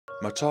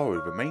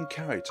Matarou, the main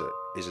character,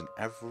 is an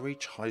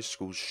average high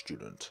school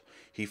student.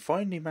 He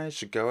finally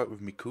managed to go out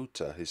with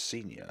Mikoto, his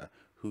senior,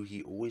 who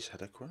he always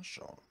had a crush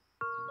on.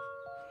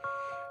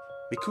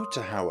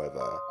 Mikoto,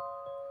 however,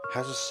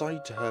 has a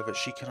side to her that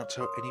she cannot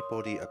tell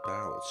anybody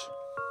about.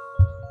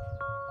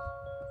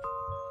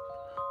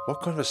 What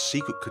kind of a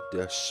secret could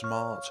a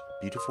smart,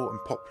 beautiful and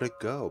popular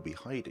girl be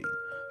hiding?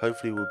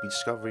 Hopefully we'll be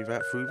discovering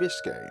that through this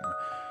game.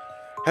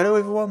 Hello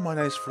everyone, my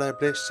name is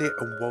FlareBlitzed here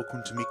and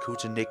welcome to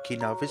Mikoto Nikki.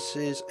 Now this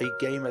is a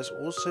game that's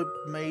also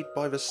made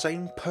by the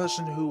same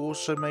person who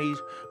also made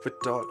The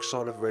Dark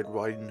Side of Red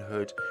Riding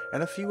Hood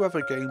and a few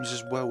other games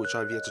as well, which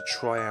I've yet to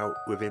try out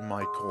within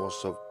my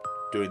course of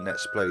doing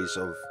Let's Plays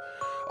of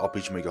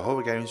RPG Maker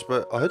horror games,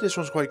 but I heard this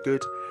one's quite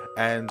good,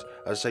 and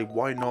I say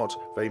why not?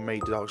 They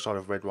made The Dark Side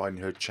of Red Riding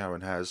Hood,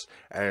 Charon has,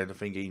 and I'm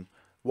thinking,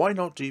 why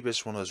not do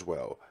this one as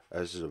well?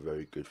 As is a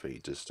very good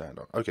thing to stand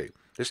on. Okay,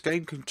 this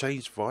game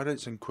contains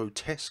violence and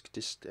grotesque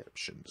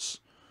deceptions.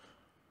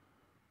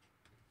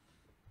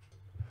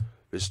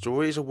 The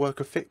story is a work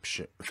of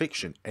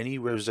fiction. Any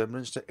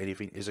resemblance to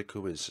anything is a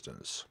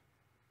coincidence.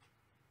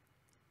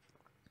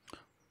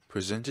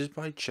 Presented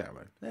by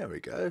Charon. There we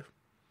go.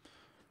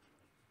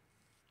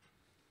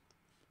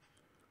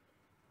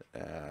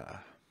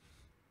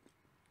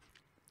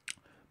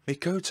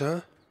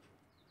 Mikoto,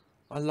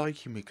 I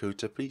like you,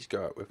 Mikoto. Please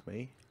go out with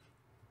me.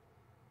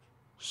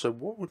 So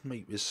what would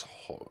make this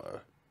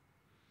horror?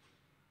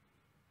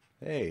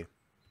 Hey.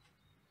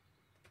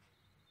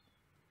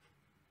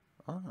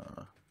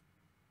 Ah.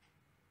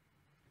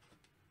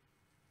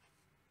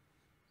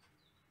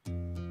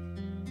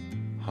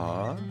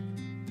 Huh?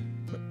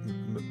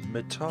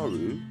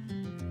 Matarou?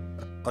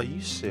 Are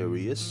you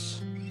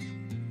serious?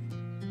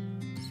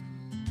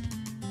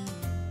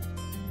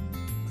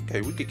 Okay,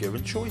 we get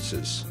given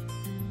choices.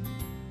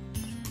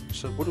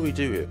 So what do we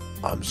do here?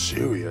 I'm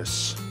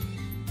serious.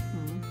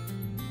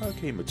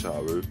 Okay,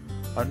 Matarou.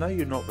 I know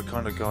you're not the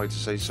kind of guy to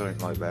say something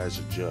like that as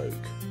a joke.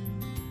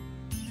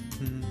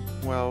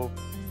 Well,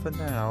 for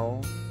now,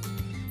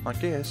 I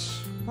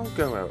guess I'll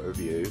go out with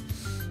you.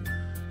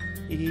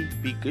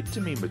 Be good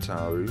to me,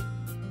 Matarou.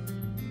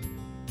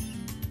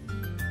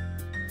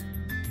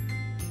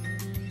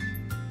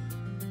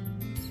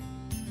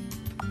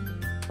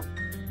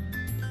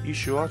 You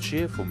sure are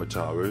cheerful,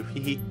 Matarou.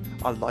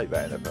 I like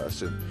that in a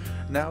person.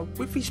 Now,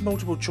 with these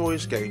multiple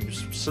choice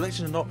games,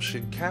 selecting an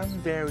option can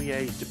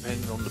vary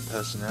depending on the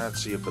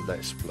personality of the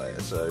Let's Player,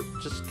 so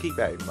just keep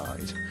that in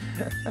mind.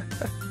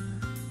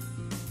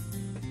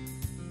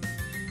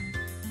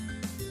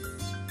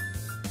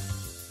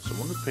 So I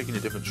wonder if picking a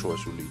different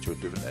choice will lead to a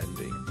different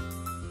ending.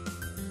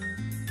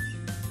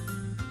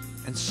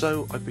 And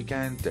so I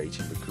began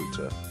dating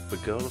Mikoto, the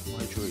girl of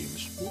my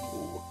dreams.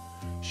 Ooh.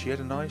 She had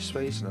a nice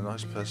face and a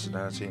nice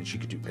personality, and she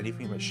could do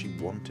anything that she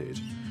wanted.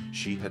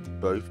 She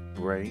had both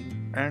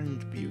brain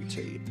and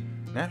beauty.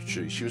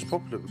 Naturally, she was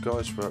popular with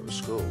guys throughout the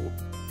school.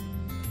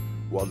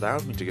 What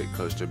allowed me to get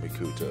close to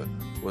Mikoto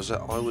was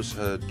that I was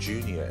her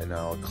junior in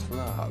our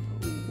club.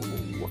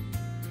 Ooh.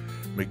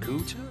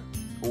 Mikoto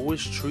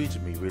always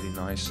treated me really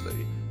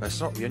nicely. That's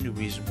not the only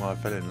reason why I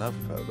fell in love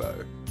with her,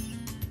 though.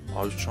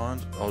 I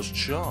was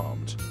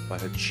charmed by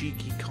her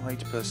cheeky,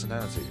 kind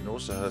personality and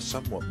also her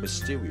somewhat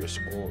mysterious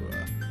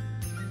aura.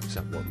 Is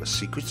that what the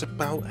secret's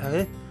about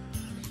her?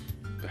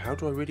 But how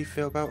do I really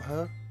feel about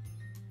her?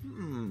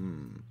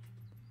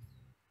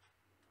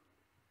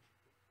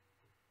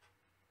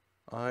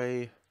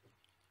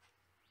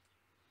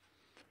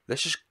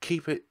 Let's just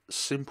keep it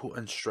simple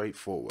and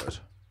straightforward.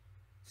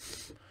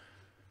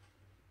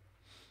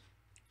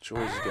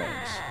 Choice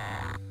games.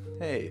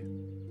 Hey.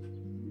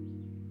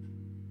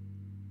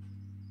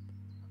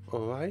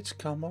 Alright,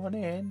 come on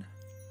in.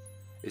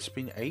 It's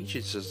been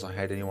ages since I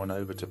had anyone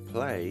over to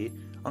play.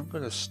 I'm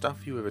gonna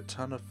stuff you with a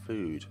ton of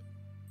food.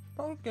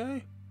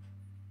 Okay.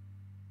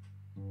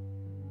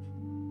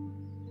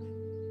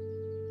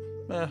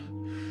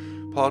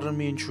 Pardon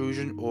me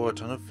intrusion, or a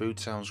ton of food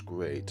sounds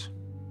great.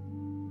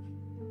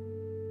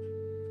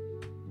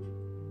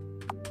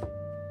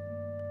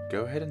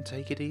 Go ahead and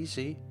take it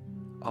easy.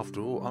 After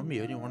all, I'm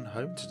the only one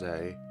home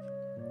today.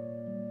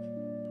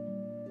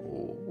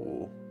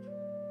 Oh,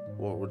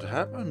 what would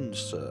happen,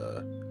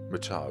 sir?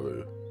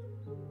 Matarou.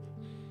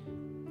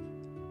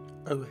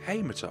 Oh,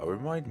 hey Matarou,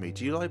 remind me,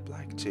 do you like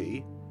black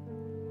tea?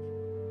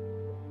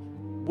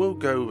 We'll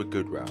go with a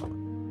good route.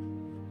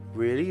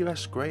 Really?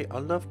 That's great. I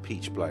love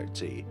peach black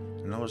tea,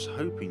 and I was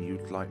hoping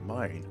you'd like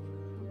mine.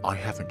 I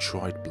haven't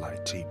tried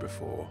black tea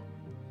before.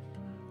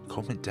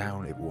 Comment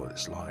down what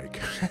it's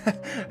like.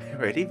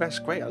 Really? That's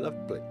great. I love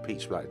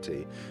peach black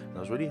tea, and I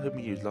was really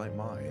hoping you'd like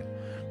mine.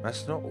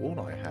 That's not all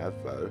I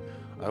have, though.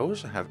 I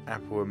also have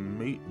apple and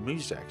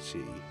muzak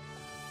tea.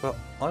 But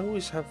I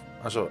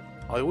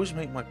always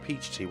make my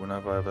peach tea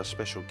whenever I have a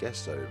special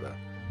guest over.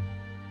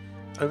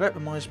 Oh, that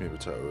reminds me,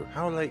 Matarou.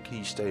 How late can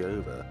you stay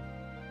over?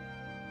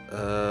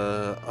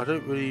 I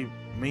don't really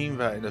mean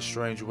that in a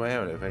strange way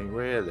or anything,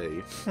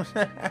 really.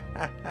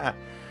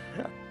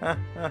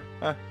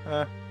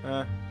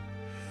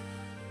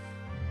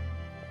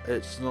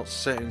 It's not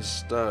set in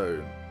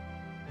stone.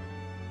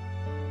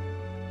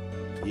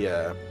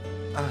 Yeah.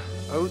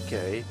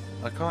 Okay.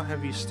 I can't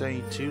have you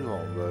staying too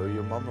long though,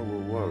 your mama will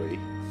worry.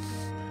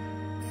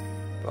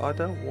 But I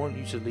don't want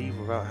you to leave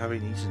without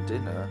having eaten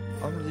dinner.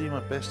 I'm gonna do my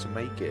best to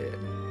make it.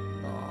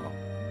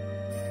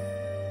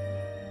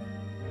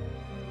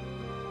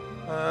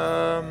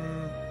 Aw.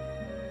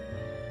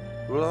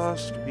 We'll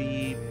ask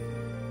the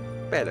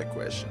better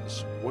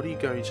questions. What are you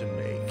going to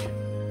make?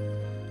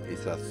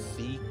 It's a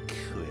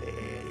secret.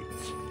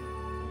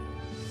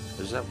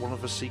 Is that one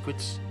of the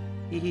secrets?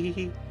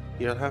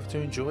 You'll have to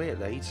enjoy it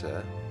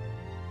later.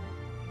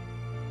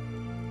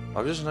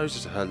 I've just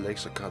noticed her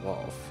legs are cut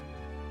off.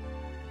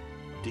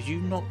 Did you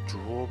not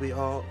draw the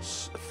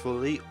arts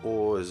fully,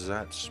 or is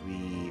that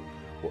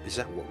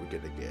what we're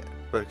gonna get?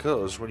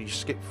 Because when you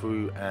skip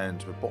through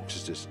and the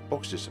box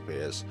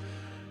disappears,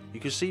 you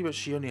can see that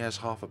she only has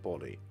half a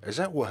body. Is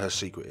that what her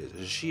secret is?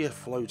 Is she a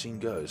floating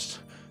ghost?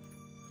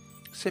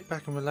 Sit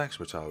back and relax,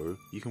 Matarou.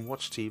 You can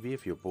watch TV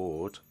if you're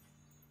bored.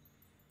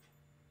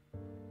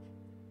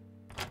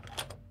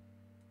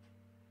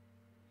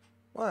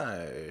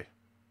 Why?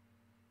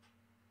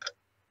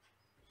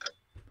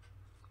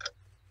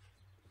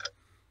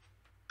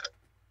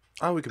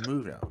 Oh, we can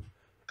move now.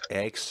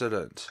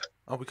 Excellent.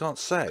 Oh, we can't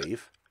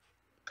save?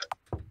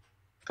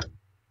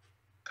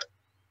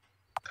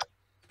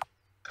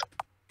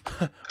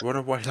 Run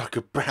away like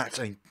a bat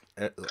and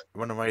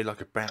run away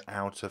like a bat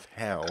out of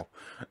hell.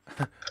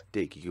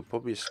 Dick, you could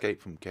probably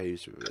escape from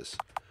caves with this.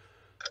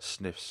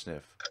 Sniff,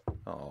 sniff.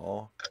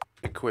 Oh,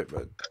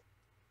 equipment.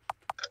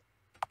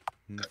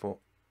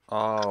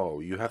 Oh,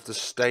 you have to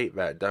state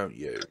that, don't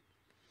you?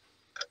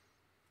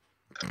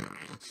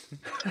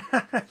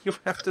 You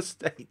have to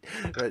state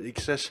that the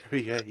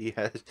accessory he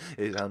has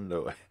is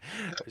underwear.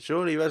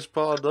 Surely that's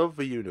part of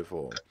the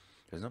uniform.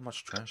 There's not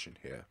much trash in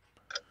here.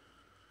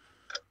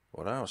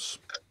 What else?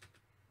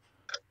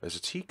 There's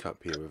a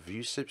teacup here with a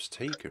few sips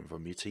taken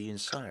from your tea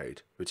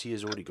inside. The tea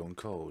has already gone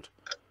cold.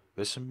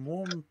 There's some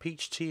warm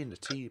peach tea in the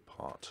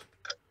teapot.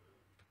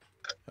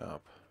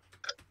 Up.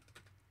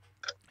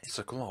 It's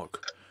a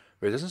clock.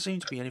 There doesn't seem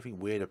to be anything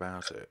weird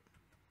about it.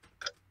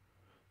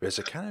 There's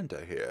a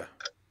calendar here.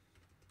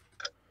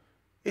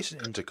 It's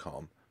an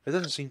intercom. There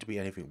doesn't seem to be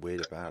anything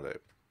weird about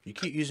it. You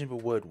keep using the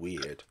word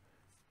weird.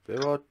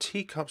 There are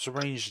teacups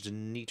arranged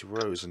in neat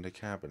rows in the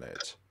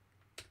cabinet.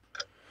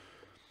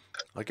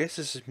 I guess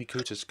this is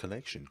Mikoto's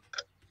collection.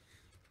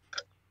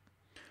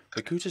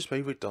 Mikoto's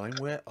favourite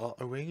dineware are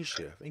arranged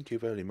here. Thank you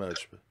very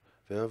much.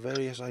 There are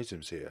various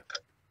items here.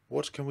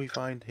 What can we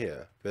find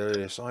here?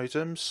 Various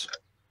items?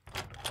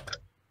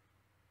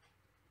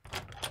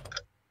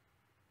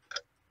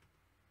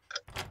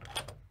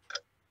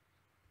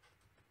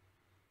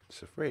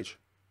 It's a fridge.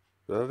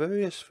 There are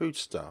various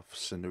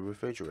foodstuffs in the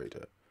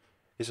refrigerator.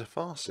 It's a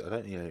faucet. I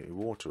don't need any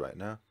water right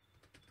now.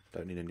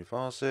 Don't need any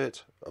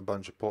faucet. A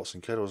bunch of pots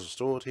and kettles are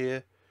stored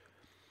here.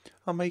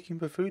 I'm making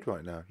the food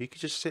right now. You can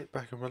just sit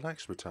back and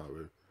relax,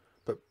 Matarou.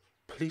 But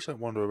please don't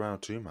wander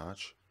around too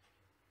much.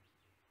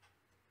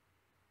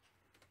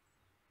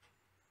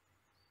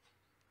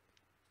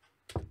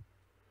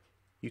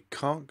 You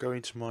can't go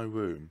into my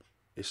room.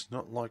 It's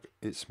not like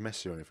it's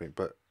messy or anything,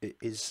 but it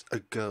is a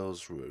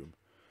girl's room.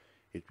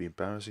 It'd be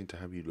embarrassing to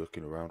have you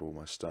looking around all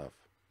my stuff.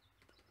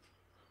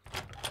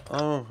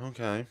 Oh,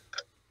 okay.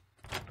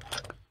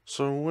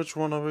 So which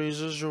one of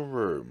these is your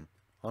room?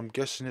 I'm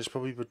guessing it's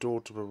probably the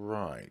door to the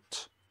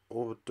right.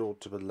 Or the door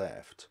to the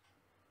left.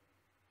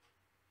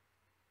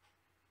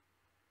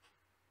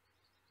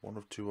 One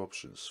of two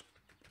options.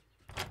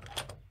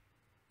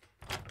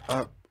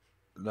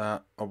 Nah,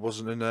 I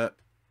wasn't in there.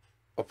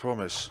 I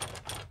promise.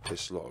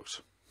 It's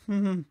locked.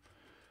 Can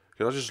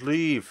I just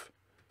leave?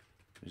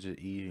 Is it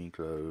eating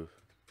clothes?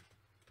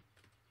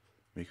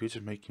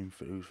 Mikoto's making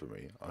food for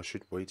me. I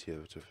should wait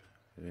here to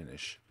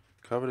finish.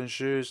 Covered in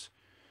shoes.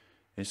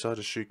 Inside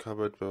the shoe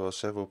cupboard there are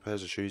several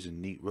pairs of shoes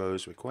in neat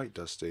rows. They're quite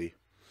dusty.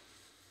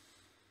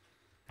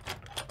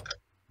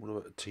 What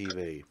about the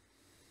TV?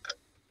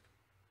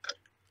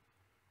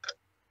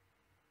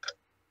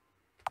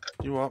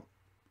 You know what?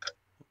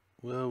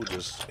 We'll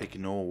just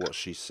ignore what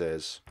she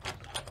says.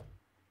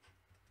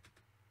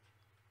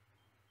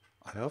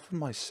 I offer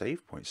my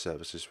save point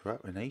services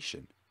throughout the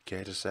nation.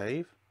 Care to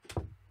save?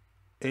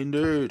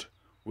 Indeed,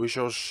 we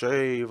shall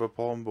save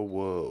upon the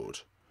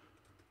world.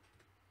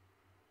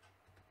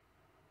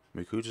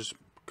 Mikoto's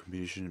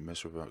commission,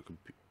 mess about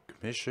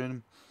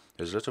commission.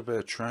 There's a little bit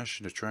of trash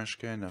in the trash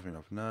can, nothing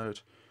of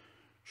note.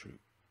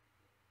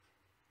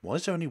 Why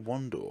is there only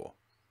one door?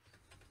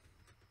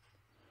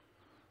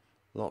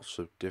 Lots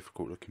of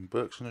difficult looking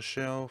books on the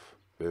shelf.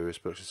 Various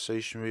books and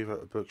stationery at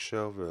the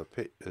bookshelf.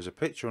 There's a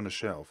picture on the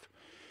shelf.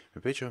 A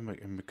picture of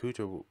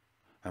Mikoto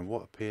and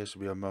what appears to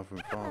be her mother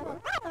and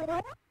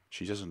father.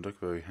 She doesn't look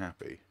very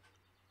happy.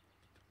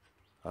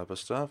 Other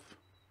stuff?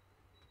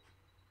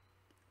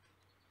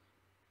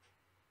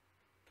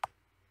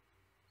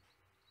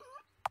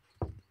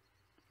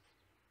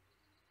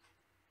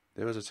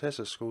 There was a test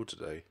at school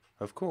today.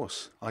 Of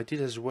course, I did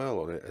as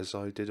well on it as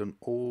I did on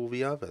all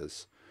the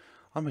others.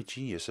 I'm a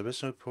genius, so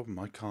there's no problem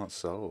I can't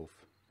solve.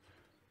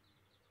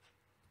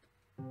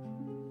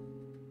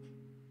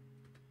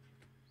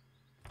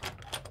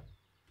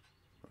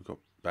 I've got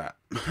that.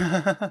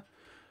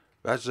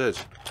 That's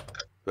it.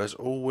 That's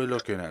all we're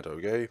looking at,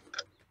 okay?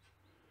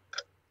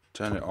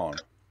 Turn it on.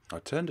 I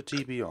turned the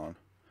TV on.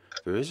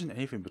 There isn't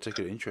anything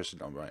particularly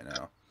interesting on right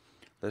now.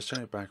 Let's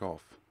turn it back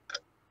off.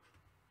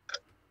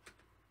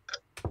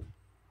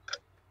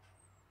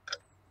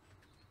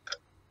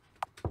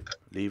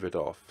 Leave it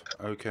off.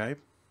 Okay.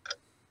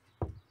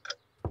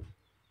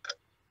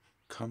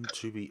 Come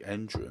to the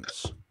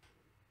entrance.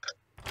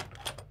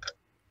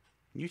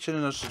 You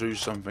telling us to do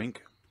something?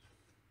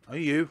 Are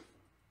you?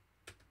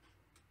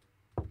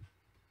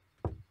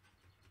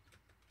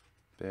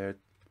 There.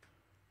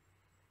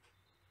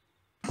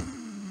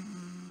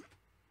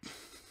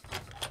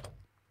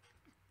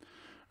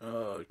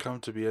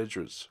 Come to the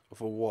entrance.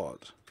 For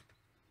what?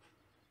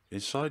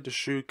 Inside the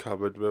shoe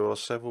cupboard there are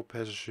several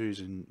pairs of shoes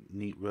in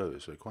neat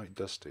rows. They're quite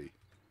dusty.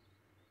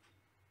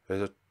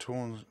 There's a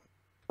torn...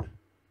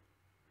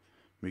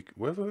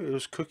 Whether it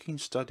was cooking,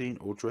 studying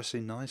or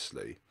dressing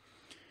nicely,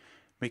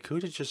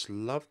 Mikoto just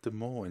loved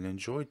them all and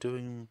enjoyed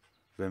doing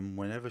them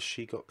whenever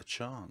she got the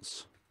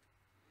chance.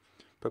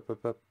 But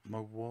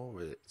my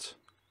wallet...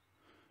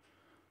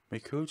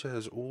 Mikoto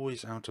was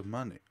always out of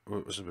money.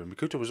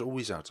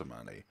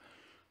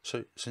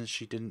 So since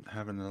she didn't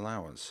have an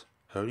allowance,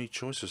 her only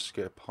choice was to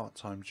get a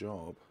part-time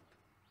job.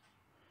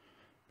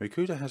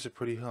 Mikoto has it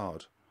pretty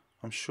hard.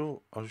 I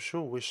sure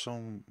wish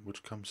someone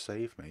would come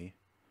save me.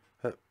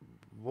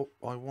 What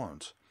I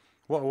want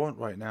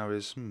right now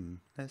is,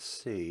 let's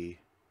see.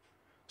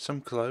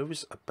 Some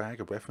clothes, a bag,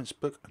 a reference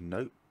book, a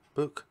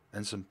notebook,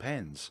 and some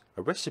pens.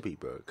 A recipe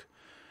book.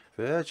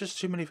 There are just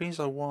too many things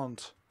I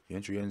want. The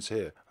entry ends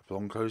here.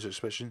 Upon close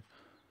inspection,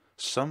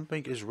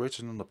 something is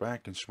written on the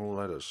back in small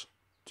letters.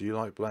 Do you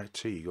like black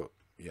tea?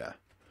 Yeah.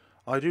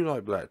 I do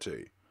like black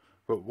tea.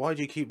 But why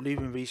do you keep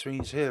leaving these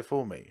things here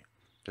for me?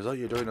 It's like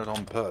you're doing it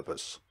on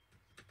purpose.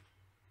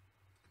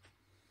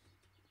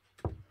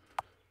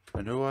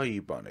 And who are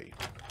you, Bunny?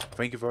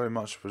 Thank you very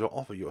much for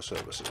offering your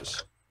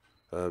services.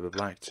 The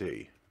black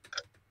tea.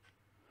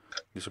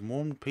 There's some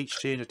warm peach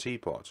tea in a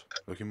teapot.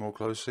 Looking more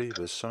closely,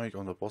 there's something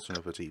on the bottom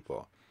of the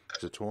teapot.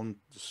 It's a torn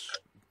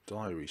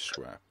diary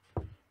scrap.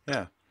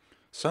 Yeah.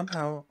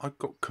 Somehow I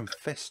got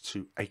confessed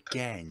to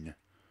again.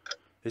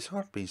 It's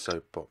hard being so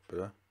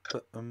popular,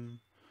 but I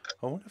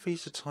wonder if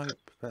he's the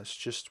type that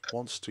just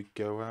wants to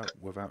go out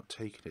without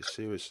taking it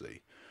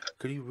seriously.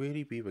 Could he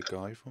really be the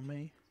guy for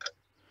me?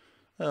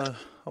 I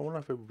want to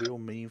have a real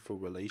meaningful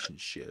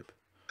relationship.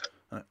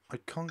 I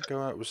can't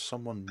go out with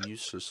someone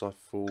useless I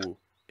fall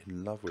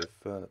in love with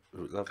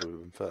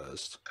them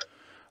first.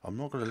 I'm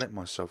not going to let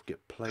myself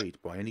get played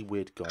by any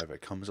weird guy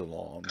that comes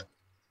along.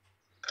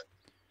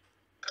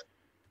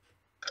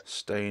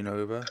 Staying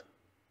over?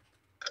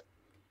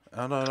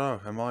 I don't know.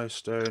 Am I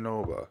staying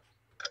over?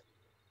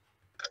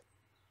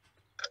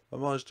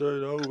 Am I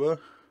staying over?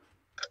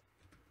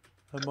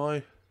 Am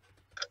I?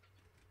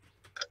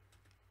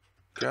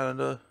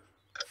 Calendar?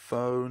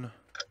 Phone?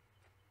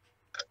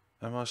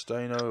 Am I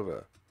staying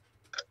over?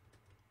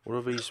 What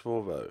are these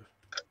for though?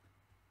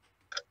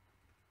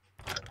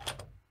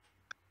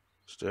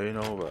 Staying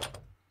over.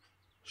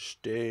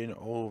 Staying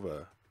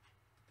over.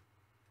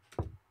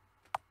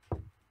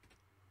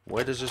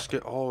 Where does this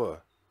get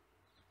horror?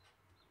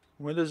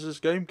 When does this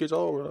game get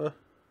horror?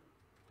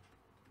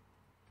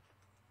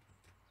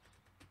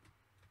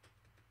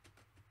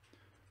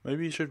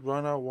 Maybe you should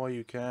run out while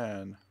you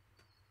can.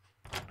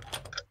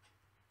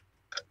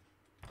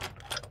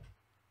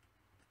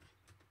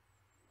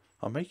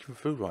 I'm making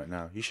food right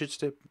now. You should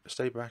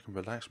stay back and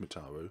relax,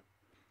 Matarou.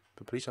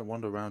 But please don't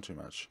wander around too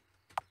much.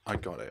 I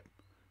got it.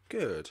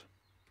 Good.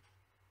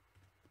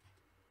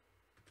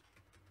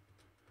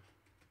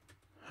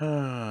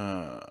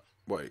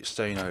 Wait,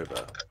 staying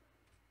over.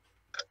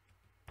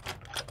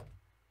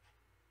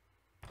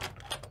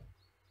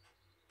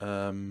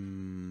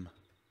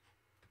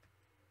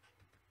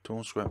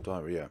 Torn scrap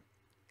diary, yeah.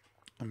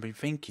 I've been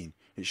thinking,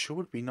 it sure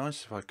would be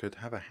nice if I could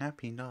have a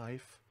happy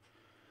life.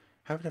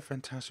 Having a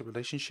fantastic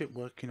relationship,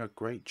 working a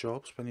great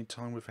job, spending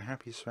time with the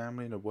happiest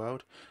family in the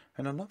world,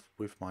 and I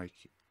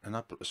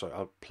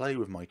play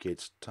with my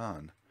kids a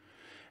ton.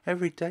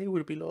 Every day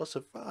would be lots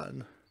of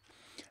fun.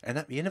 And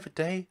at the end of the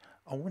day,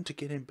 I want to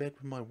get in bed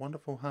with my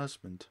wonderful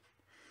husband.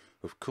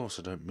 Of course,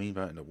 I don't mean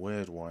that in a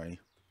weird way.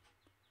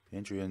 The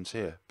entry ends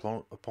here.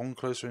 Upon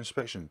closer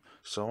inspection,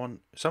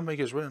 something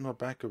is written on the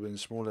back of it in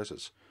small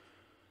letters.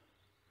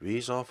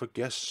 These are for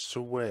guests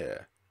to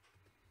wear.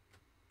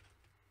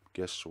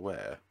 Guests to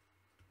wear?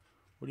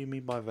 What do you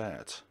mean by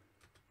that?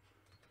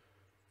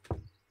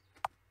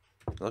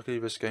 Luckily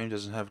this game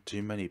doesn't have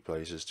too many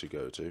places to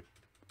go to.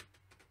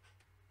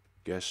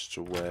 Guests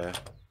to wear.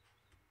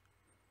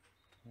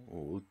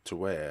 Ooh, to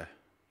wear.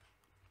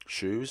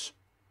 Shoes?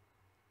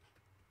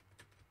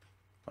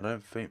 I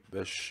don't think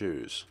there's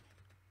shoes.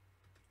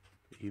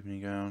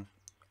 Evening gown.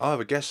 Oh,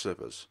 the guest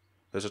slippers.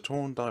 There's a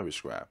torn diary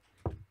scrap.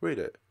 Read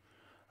it.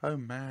 Oh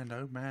man,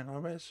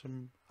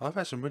 I've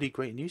had some really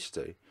great news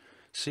today.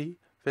 See,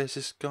 There's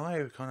this guy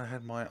who kind of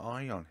had my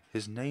eye on.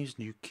 His name's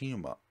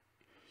Yukimura.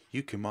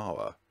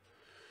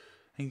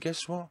 And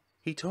guess what?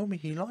 He told me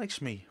he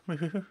likes me.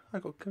 I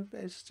got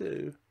confessed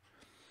to.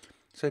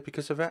 So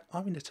because of that,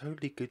 I'm in a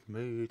totally good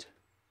mood.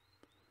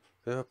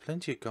 There are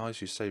plenty of guys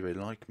who say they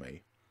like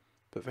me,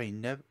 but they're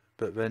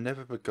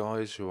never the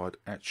guys who I'd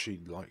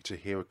actually like to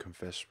hear a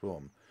confess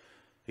from.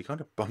 It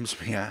kind of bums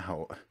me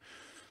out.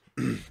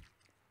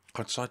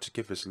 I decided to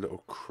give this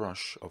little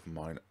crush of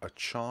mine a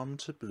charm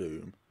to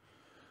bloom.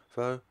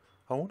 Though,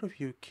 I wonder if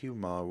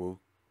Yukimura will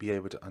be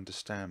able to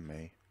understand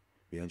me.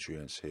 The entry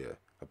ends here.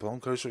 Upon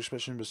closer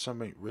inspection, there's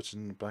something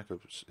written back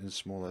in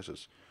small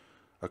letters.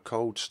 A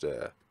cold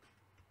stare.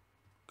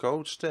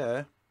 Cold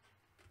stare?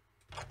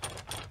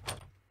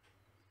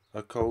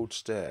 A cold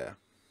stare.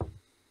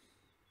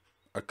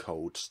 A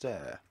cold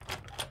stare.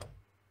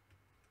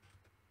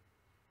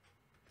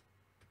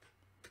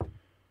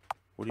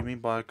 What do you mean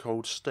by a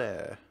cold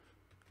stare?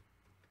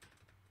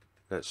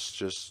 Let's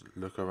just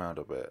look around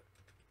a bit.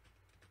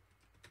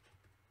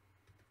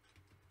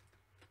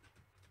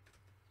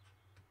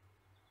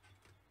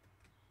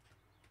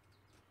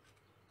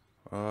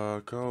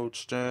 A cold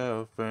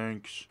stare,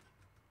 thanks.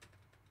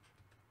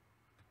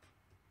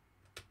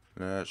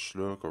 Let's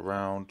look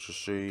around to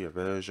see if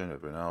there's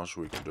anything else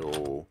we can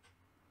do.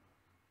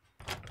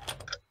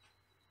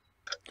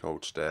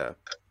 Cold stare.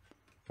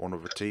 One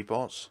of the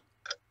teapots.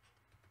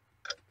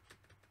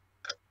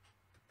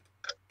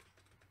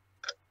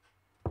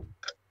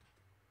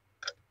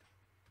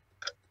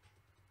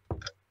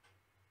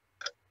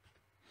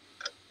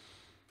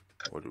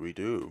 What do we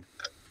do?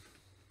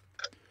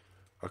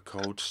 A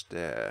cold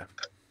stare.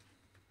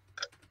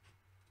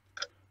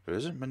 There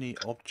isn't many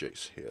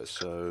objects here,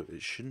 so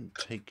it shouldn't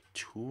take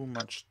too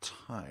much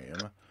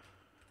time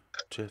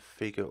to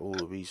figure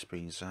all of these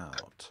things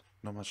out.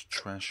 Not much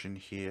trash in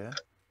here.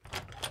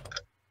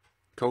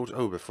 Cold,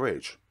 oh, the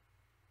fridge.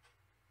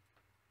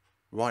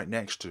 Right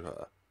next to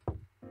her.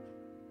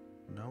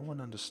 No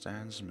one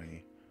understands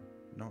me.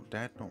 Not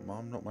Dad, not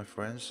Mum, not my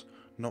friends.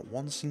 Not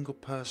one single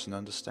person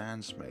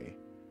understands me.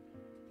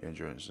 The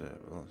endurance there.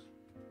 Well,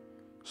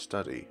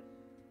 study.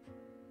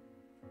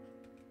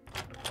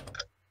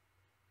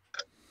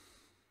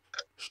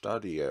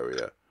 Study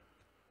area.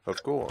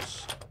 Of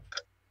course.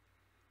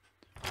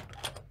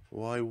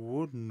 Why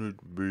wouldn't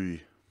it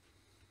be?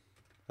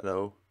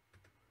 Hello.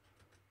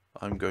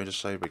 I'm going to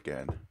save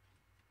again.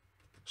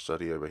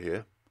 Study over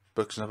here.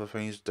 Books and other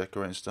things,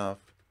 decorating stuff.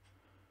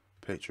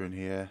 Picture in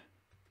here.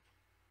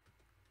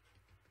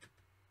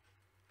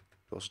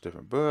 Lots of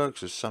different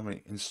books. There's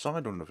something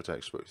inside one of the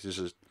textbooks. This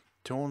is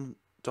torn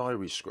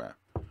diary scrap.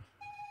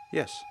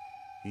 Yes,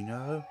 you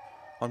know,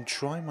 I'm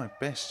trying my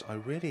best. I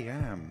really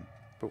am.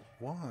 But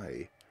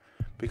why?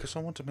 Because I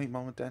want to make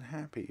Mum and Dad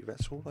happy.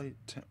 That's all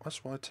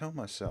that's what I tell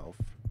myself.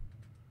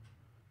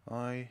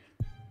 I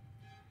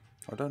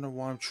don't know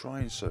why I'm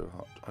trying so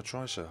hard. I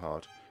try so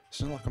hard.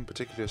 It's not like I'm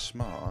particularly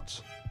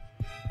smart.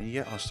 And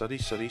yet I study,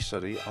 study,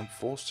 study. I'm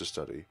forced to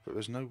study, but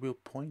there's no real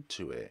point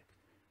to it.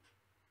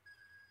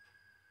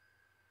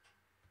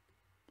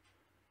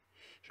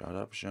 Shut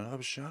up, shut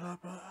up, shut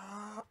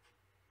up.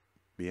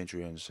 The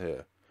entry ends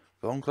here.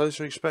 On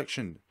closer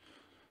inspection,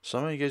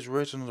 something gets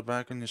written on the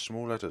back in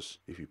small letters.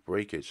 If you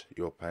break it,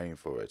 you're paying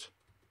for it.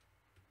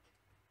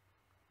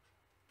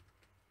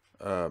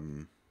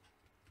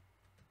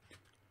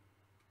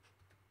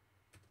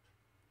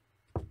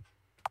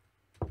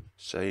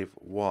 Save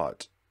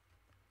what?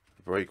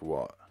 Break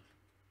what?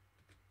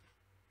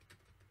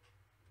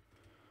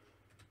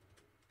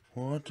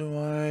 What do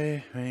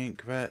I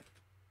think that's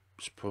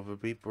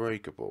probably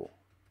breakable?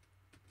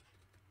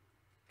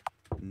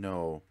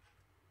 No.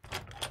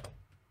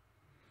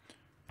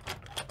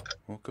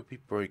 What could be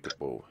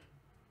breakable?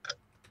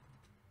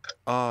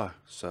 Ah,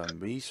 some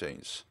these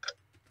things.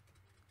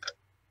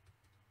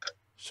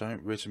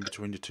 Something written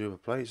between the two of the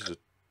plates is a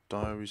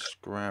diary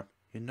scrap.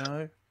 You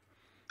know,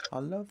 I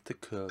love to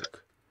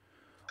cook.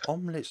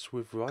 Omelettes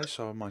with rice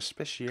are my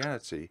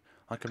speciality.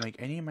 I can make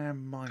any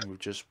man mine with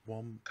just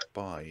one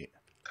bite.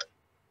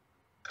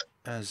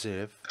 As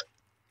if.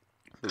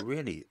 But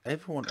really,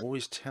 everyone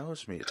always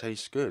tells me it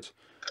tastes good.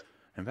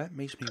 And that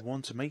makes me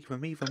want to make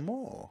them even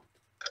more.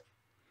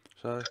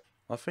 So,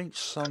 I think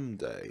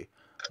someday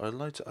I'd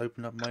like to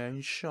open up my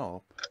own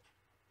shop.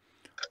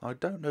 I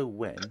don't know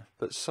when,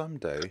 but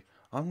someday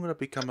I'm going to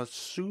become a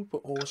super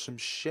awesome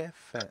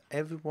chef that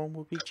everyone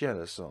will be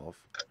jealous of.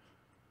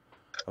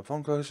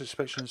 Upon close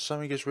inspection,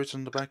 something is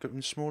written on the back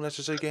in small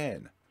letters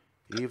again.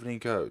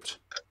 Evening coat.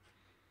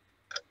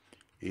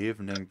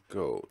 Evening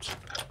coat.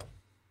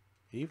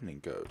 Evening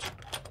coat.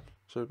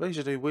 So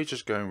basically we're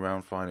just going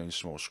around finding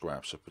small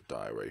scraps of the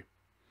diary.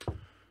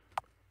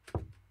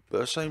 But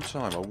at the same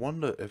time, I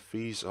wonder if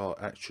these are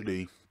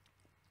actually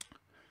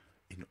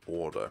in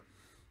order.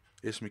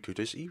 It's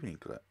Mikoto's evening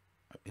clip.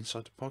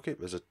 Inside the pocket,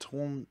 there's a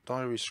torn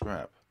diary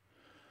scrap.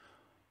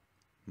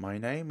 My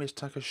name is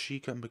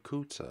Takashika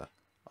Mikoto.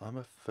 I'm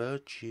a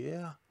third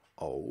year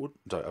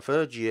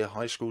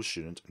high school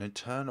student, an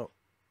internal.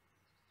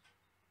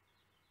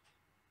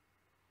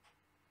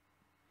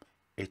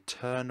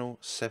 eternal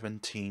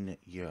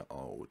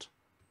 17-year-old.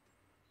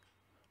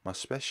 My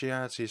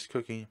speciality is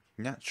cooking.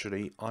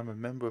 Naturally, I'm a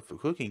member of the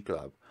cooking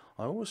club.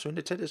 I'm also in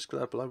the tennis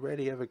club, but I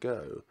rarely ever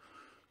go.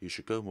 You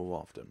should go more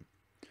often.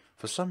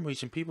 For some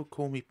reason, people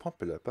call me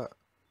popular, but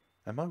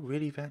am I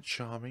really that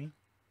charming?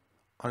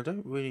 I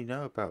don't really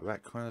know about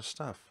that kind of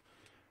stuff,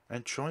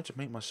 and trying to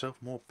make myself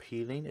more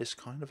appealing is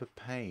kind of a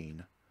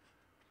pain.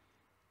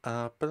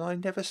 But I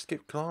never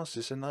skip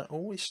classes, and I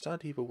always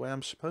study the way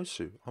I'm supposed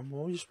to. I'm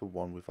always the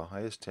one with the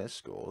highest test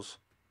scores.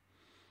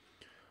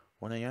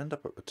 When I end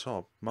up at the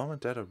top, Mum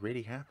and Dad are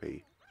really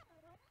happy.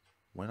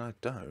 When I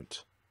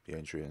don't, the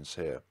entry ends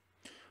here.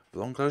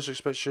 Long close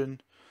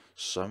expression,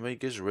 something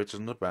is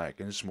written on the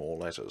back in small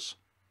letters.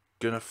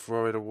 Gonna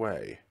throw it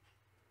away.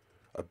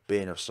 A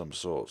bin of some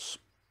sorts.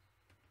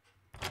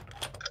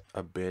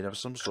 A bin of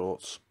some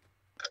sorts.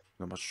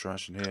 Not much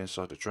trash in here.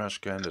 Inside the trash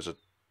can there's a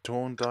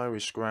torn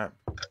diary scrap.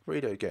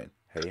 Read it again.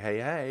 Hey, hey,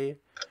 hey.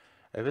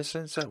 Ever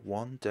since that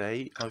one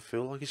day, I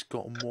feel like it's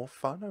gotten more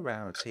fun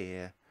around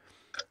here.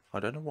 I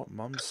don't know what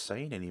Mum's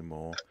saying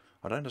anymore.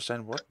 I don't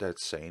understand what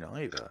Dad's saying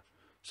either.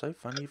 So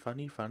funny,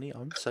 funny, funny.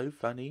 I'm so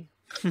funny.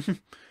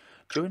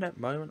 During that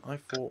moment, I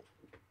thought,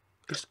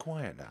 it's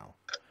quiet now.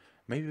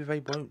 Maybe they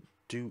won't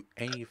do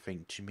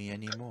anything to me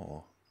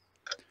anymore.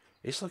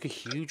 It's like a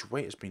huge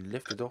weight has been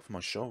lifted off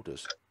my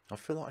shoulders. I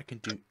feel like I can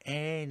do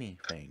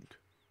anything.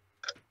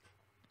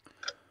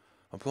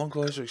 Upon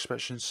closer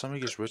inspection,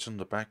 something is written on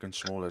the back in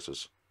small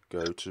letters.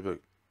 Go to the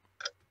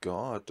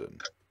garden.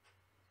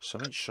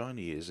 Something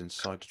shiny is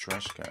inside the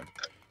trash can.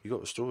 You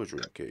got the storage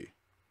room key.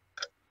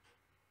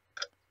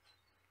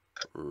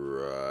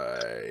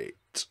 Right.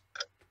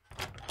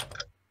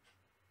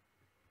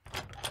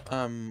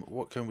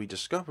 What can we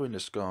discover in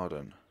this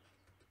garden?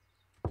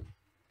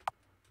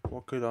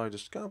 What could I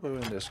discover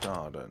in this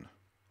garden?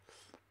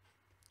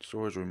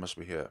 Storage room must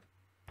be here.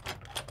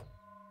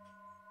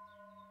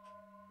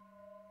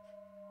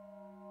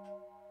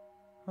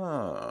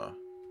 Huh.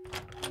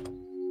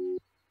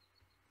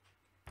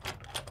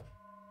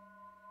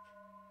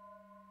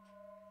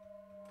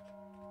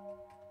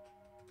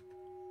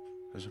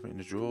 There's something in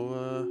the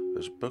drawer.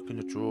 There's a book in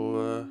the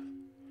drawer.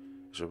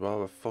 There's a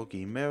rather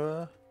foggy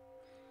mirror.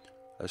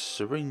 A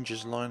syringe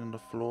is lying on the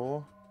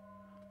floor.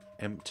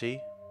 Empty.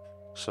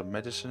 Some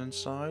medicine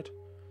inside.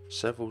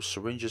 Several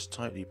syringes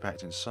tightly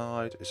packed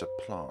inside. Is a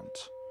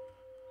plant.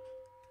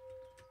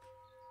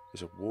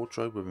 There's a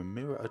wardrobe with a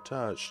mirror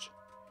attached.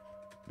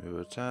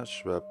 Mirror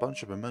attached with a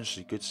bunch of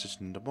emergency goods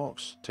sitting in the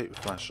box. Take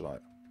the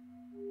flashlight.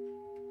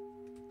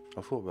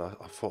 I thought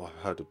I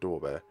heard a door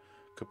there.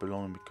 Could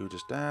belong to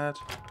Mikoto's dad.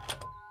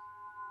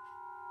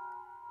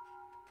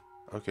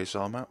 Okay,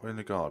 so I'm out in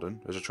the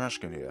garden. There's a trash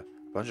can here.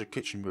 A bunch of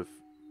kitchen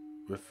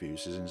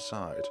refuse is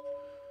inside.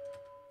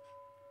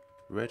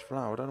 Red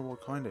flower. I don't know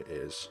what kind it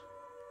is.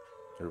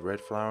 A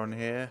red flower in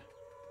here.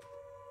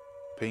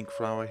 Pink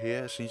flower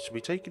here. Seems to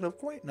be taking off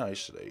quite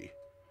nicely.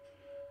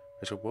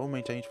 There's a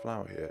well-maintained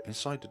flower here.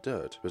 Inside the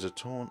dirt, there's a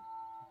torn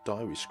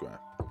diary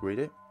scrap. Read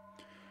it.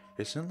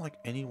 It's not like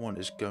anyone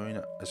is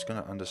gonna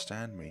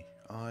understand me.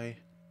 I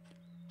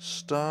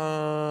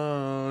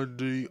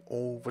study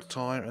all the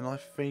time, and I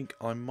think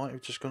I might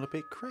have just gone a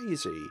bit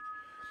crazy.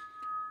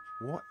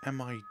 What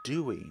am I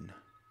doing?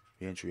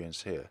 The entry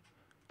ends here.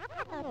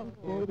 I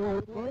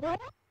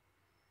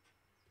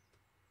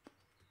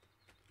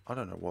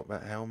don't know what the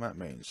hell that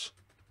means.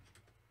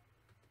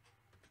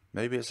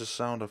 Maybe it's a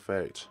sound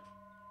effect.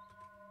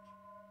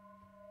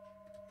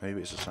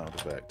 Maybe it's a sound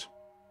effect.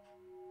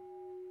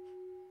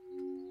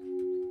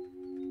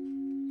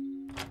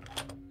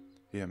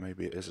 Yeah,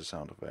 maybe it is a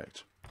sound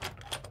effect.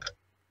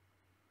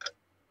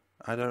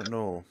 I don't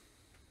know.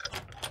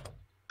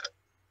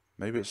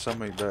 Maybe it's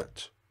something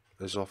that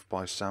is off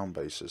by sound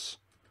basis.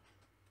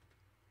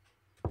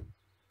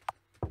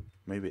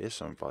 Maybe it is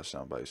something by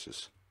sound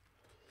basis.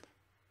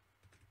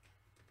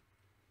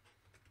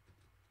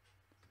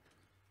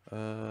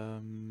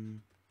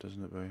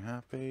 Doesn't look very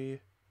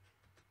happy.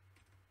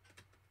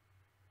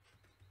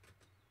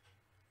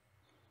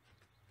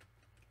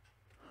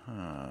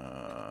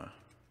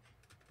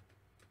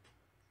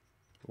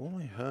 All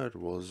I heard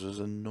was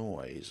a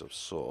noise of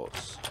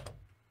sorts.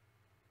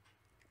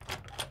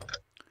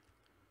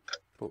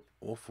 But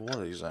of what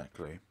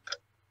exactly?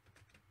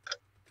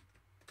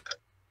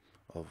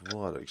 Of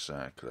what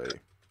exactly?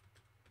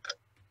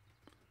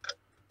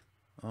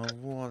 Of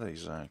what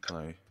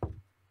exactly?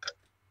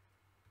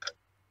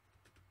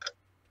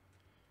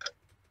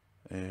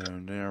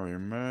 And there we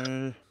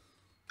may.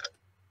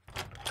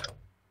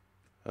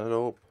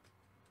 Hello.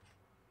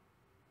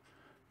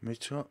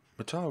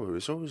 Matarou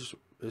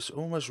is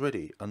almost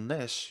ready,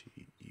 unless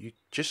you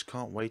just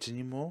can't wait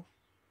anymore.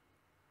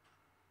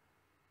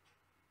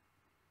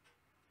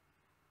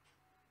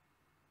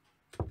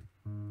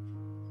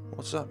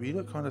 What's up? You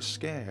look kind of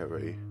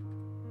scary.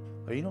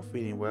 Are you not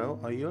feeling well?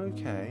 Are you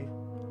okay?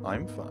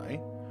 I'm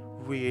fine.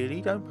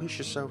 Really? Don't push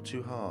yourself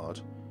too hard.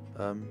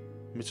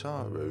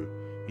 Matarou,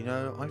 you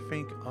know, I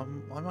think I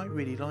might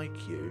really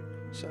like you.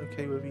 Is that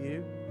okay with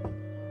you?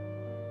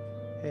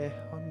 Yeah,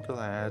 I'm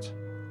glad.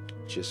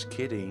 Just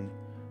kidding.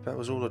 That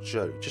was all a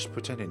joke. Just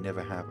pretend it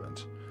never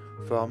happened.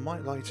 For I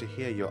might like to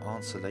hear your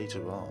answer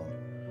later on.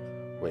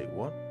 Wait,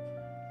 what?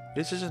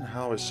 This isn't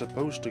how it's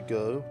supposed to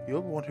go.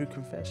 You're the one who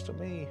confessed to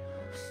me.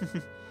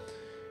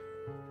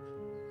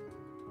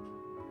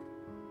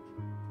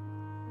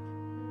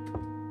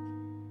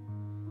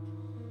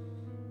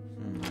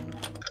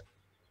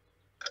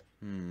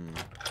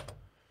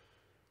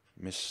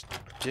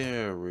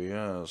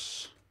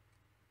 Mysterious.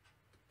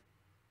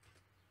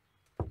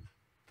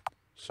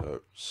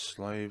 So,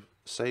 save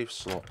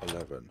slot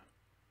 11.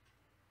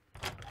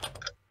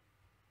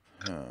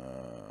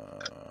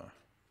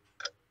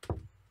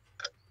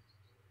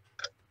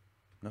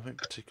 Nothing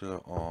particular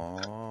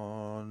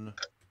on.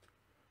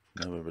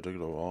 Nothing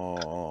particular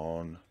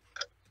on.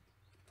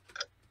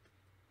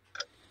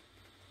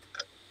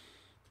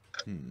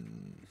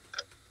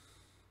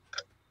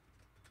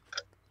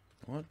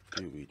 What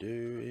do we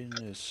do in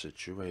this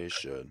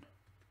situation?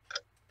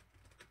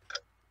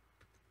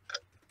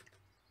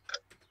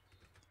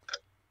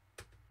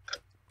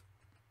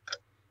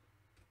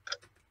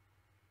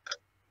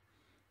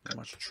 Not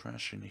much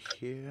trash in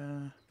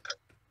here.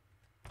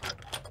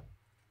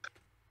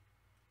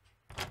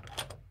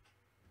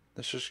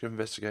 Let's just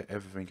investigate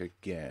everything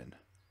again.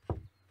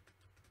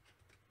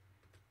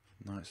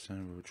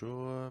 Nightstand with a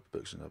drawer,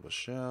 books and other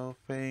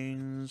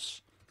shelvings,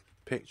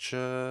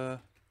 picture,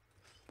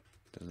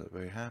 doesn't look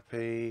very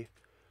happy,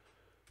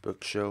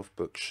 bookshelf,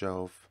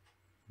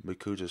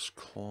 Mikoto's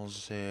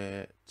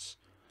closet,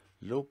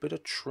 little bit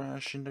of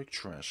trash in the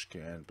trash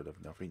can, but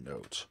of nothing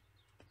note.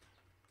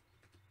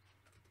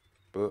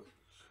 Book,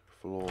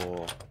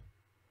 floor,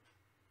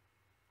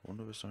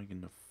 wonder if there's something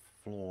in the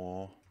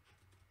floor.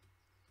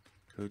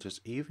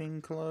 Mikoto's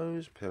evening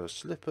clothes, pair of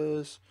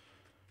slippers,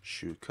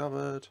 shoe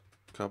cupboard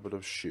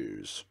of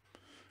shoes.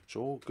 It's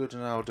all good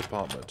in our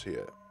department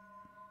here.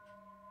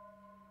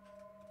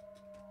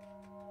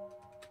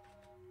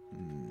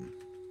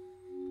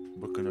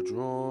 Book in a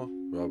drawer,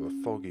 rather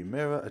foggy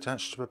mirror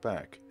attached to the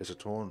back. Is it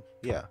torn?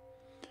 Yeah.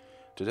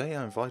 Today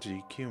I invited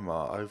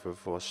Yukima over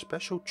for a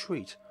special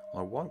treat.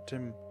 I whipped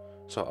him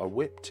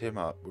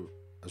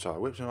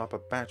up a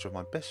batch of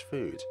my best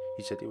food.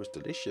 He said it was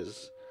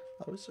delicious.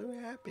 I was so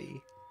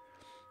happy.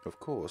 Of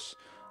course,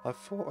 I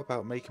thought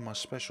about making my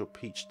special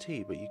peach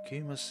tea, but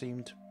Yukima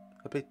seemed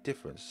a bit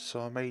different,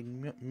 so I made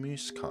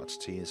muscat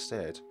tea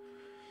instead.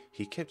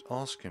 He kept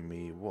asking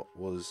me what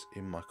was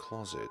in my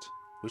closet,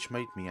 which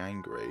made me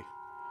angry.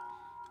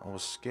 I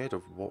was scared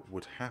of what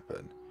would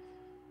happen,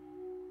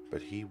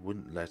 but he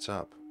wouldn't let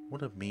up.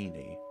 What a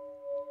meanie.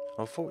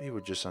 I thought he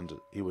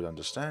would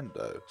understand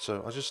though,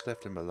 so I just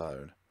left him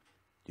alone.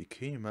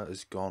 Yukima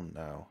is gone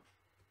now.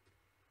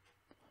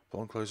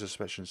 Upon close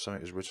inspection,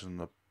 something is written on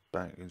the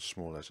back in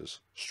small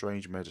letters.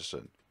 Strange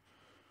medicine.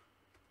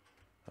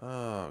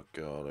 Oh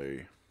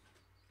golly.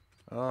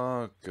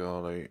 Oh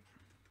golly.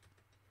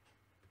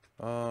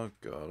 Oh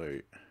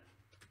golly.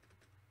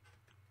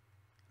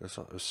 Looks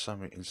like there's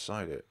something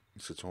inside it.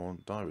 It's a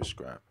torn diary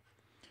scrap.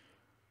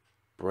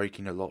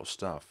 Breaking a lot of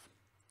stuff.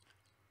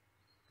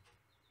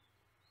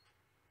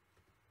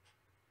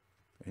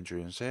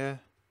 Injuries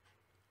here.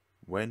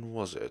 When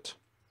was it?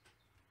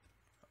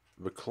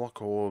 The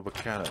clock or the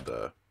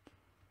calendar,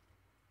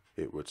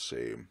 it would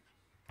seem.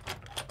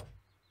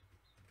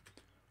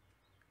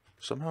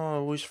 Somehow I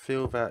always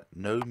feel that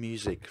no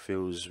music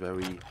feels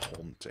very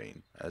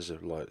haunting, as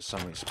if like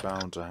something's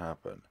bound to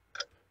happen.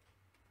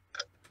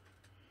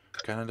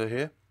 Calendar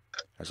here.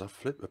 As I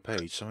flip the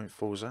page, something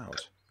falls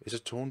out. It's a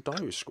torn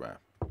diary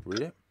scrap. Read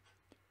it.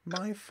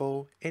 My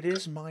fault. It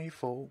is my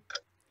fault.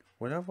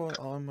 Whenever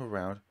I'm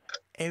around,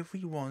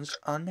 everyone's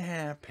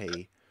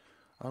unhappy.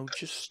 I'll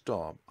just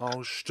stop.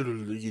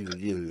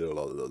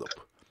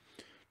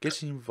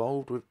 Getting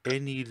involved with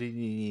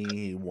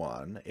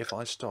anyone. If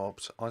I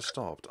stopped.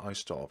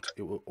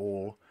 It will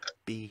all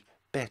be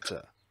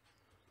better.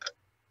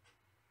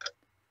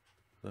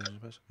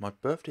 My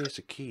birthday is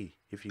the key.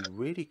 If you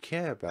really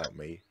care about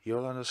me,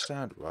 you'll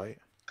understand, right?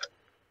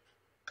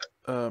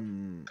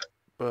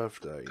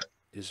 Birthday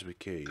is the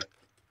key.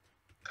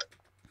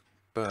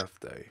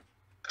 Birthday.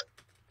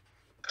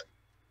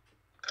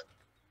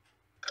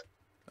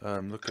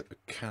 Look at the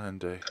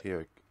calendar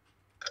here.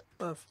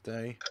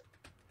 Birthday.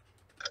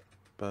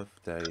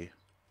 Birthday.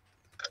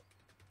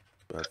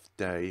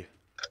 Birthday.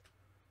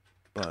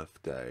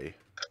 Birthday.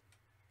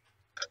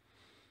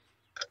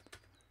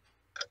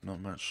 Not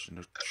much in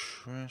the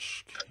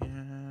trash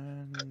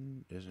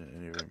can. Isn't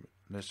any room?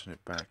 Let's turn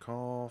it back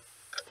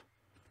off.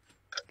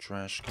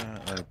 Trash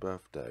can. Oh,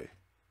 birthday.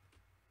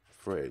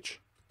 Fridge.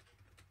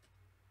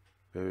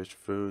 Various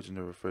foods in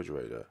the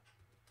refrigerator.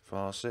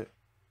 Faucet.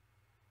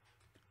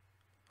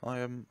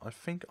 I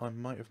think I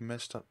might have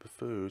messed up the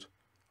food.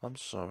 I'm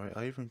sorry.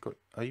 I even got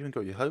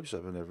your hopes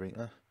up and everything.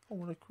 I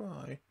want to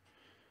cry.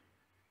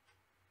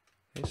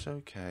 It's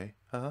okay.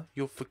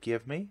 You'll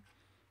forgive me?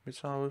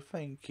 Matarou,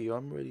 thank you.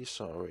 I'm really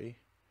sorry.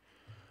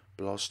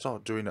 But I'll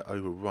start doing it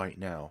over right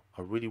now.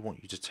 I really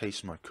want you to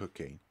taste my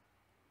cooking.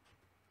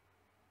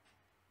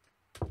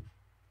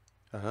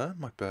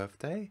 My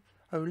birthday?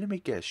 Oh, let me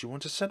guess, you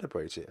want to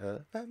celebrate it,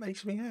 That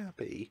makes me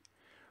happy.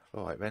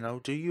 Alright then, I'll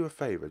do you a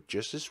favour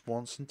just this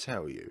once and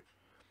tell you.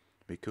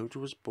 Mikoto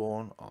was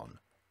born on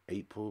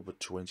April the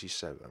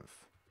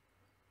 27th.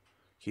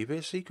 Keep it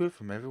a secret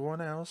from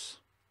everyone else.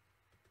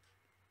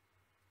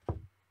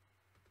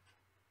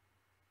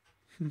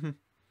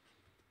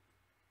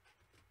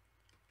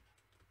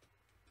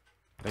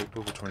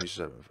 April the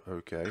 27th,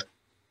 okay.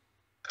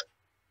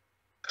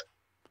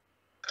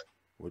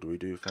 What do we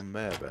do from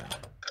there then?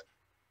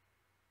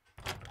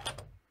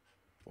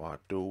 What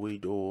do we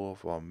do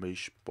from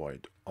this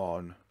point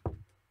on?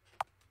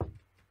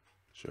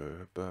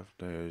 So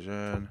birthday is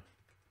in.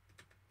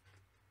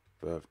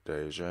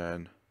 Birthday is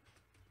in.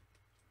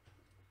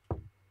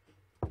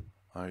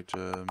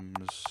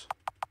 Items.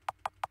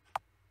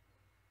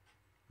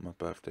 My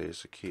birthday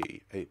is the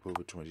key. April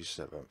the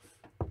 27th.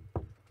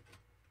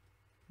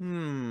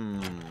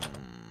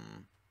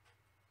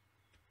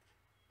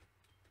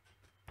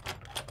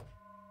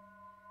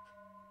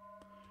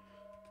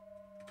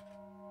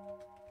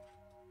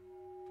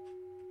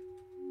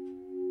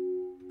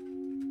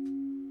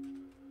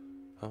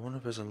 I wonder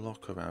if there's a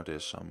lock around here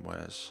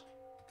somewheres.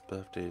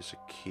 Birthday is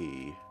a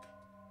key.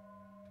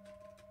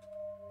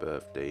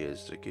 Birthday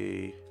is the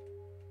key.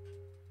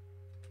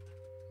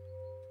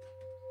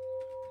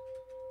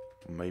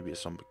 Maybe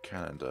it's on the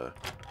calendar.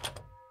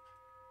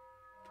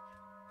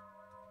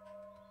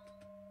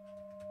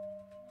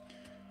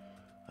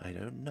 I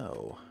don't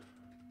know.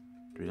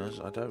 To be honest,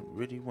 I don't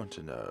really want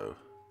to know.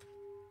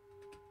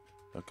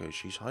 Okay,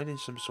 she's hiding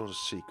some sort of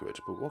secret,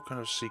 but what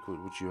kind of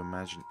secret would you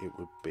imagine it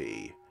would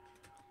be?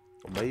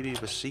 Or maybe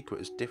the secret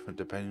is different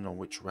depending on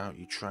which route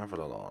you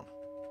travel along.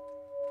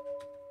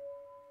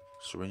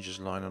 Syringes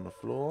lying on the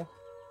floor.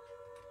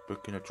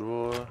 Book in a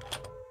drawer.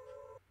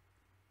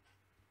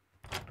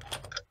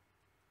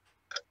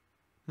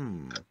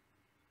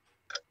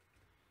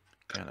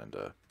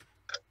 Calendar.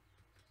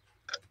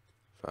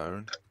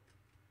 Phone.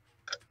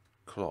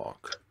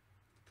 Clock.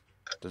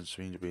 Doesn't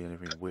seem to be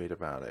anything weird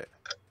about it.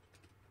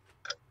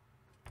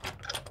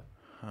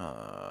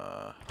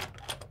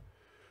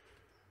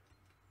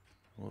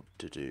 What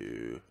to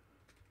do?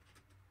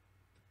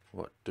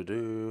 What to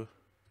do?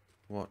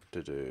 What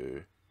to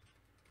do?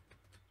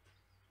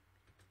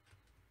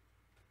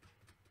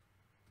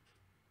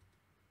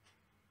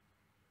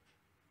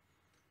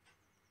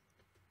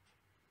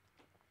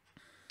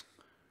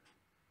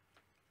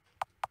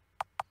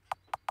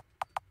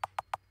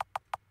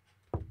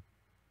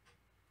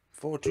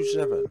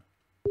 "427.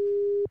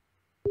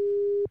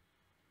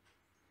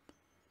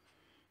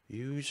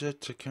 User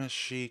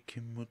Takashi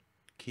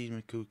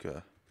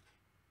Kimikuka.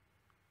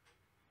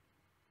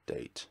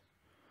 Date.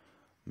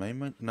 My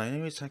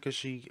name is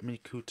Takashi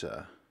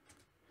Mikuta.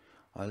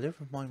 I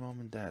live with my mom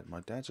and dad. My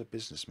dad's a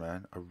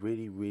businessman, a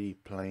really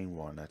plain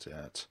one at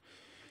that.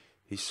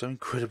 He's so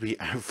incredibly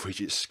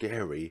average, it's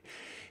scary.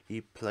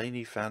 He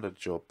plainly found a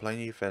job,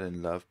 plainly fell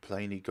in love,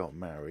 plainly got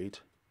married,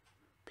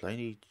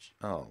 plainly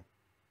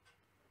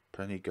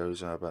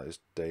goes out about his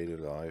daily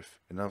life.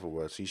 In other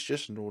words, he's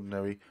just an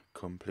ordinary,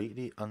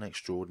 completely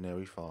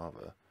unextraordinary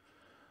father.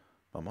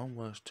 My mum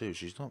works too.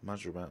 She's not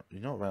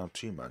around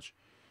too much.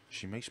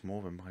 She makes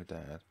more than my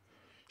dad.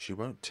 She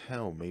won't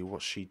tell me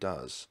what she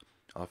does.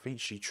 I think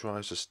she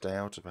tries to stay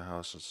out of the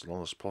house as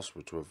long as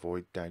possible to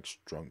avoid Dad's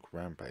drunk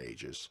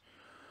rampages.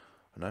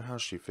 I know how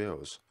she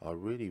feels. I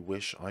really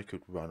wish I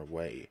could run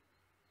away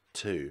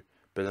too,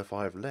 but if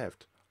I have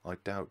left, I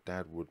doubt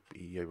Dad would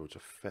be able to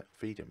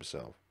feed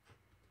himself.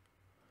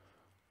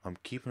 I'm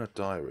keeping a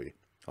diary.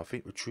 I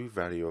think the true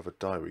value of a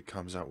diary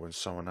comes out when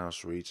someone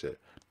else reads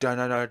it.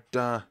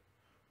 Da.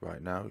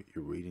 Right now,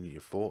 you're reading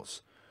your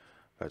thoughts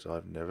that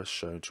I've never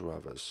shown to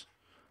others.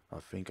 I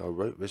think I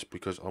wrote this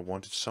because I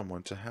wanted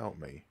someone to help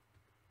me.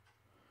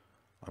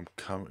 I'm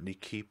currently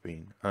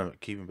keeping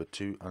the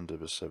two under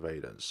the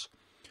surveillance.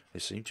 They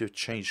seem to have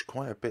changed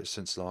quite a bit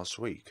since last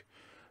week.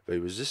 They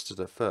resisted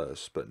at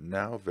first, but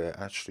now they're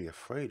actually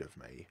afraid of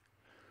me.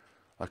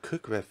 I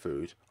cook their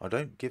food. I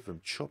don't give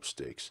them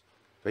chopsticks.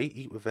 They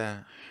eat with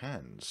their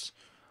hands.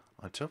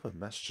 I tell them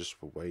that's just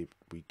the way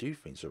we do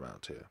things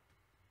around here.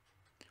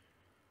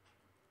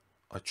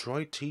 I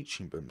tried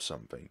teaching them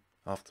something.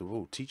 After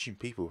all, teaching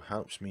people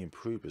helps me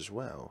improve as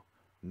well.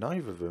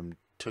 Neither of them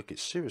took it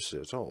seriously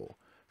at all.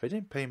 They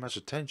didn't pay much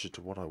attention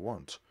to what I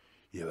want.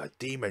 "You're a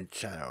demon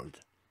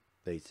child,"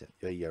 they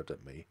yelled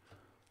at me.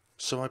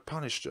 So I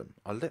punished them.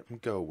 I let them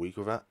go a week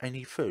without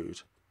any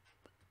food.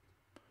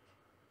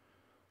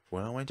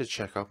 When I went to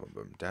check up on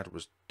them, Dad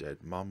was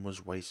dead, Mum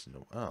was wasting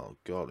them. Oh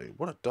golly,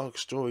 what a dark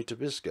story to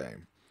this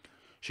game.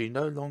 She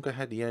no longer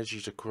had the energy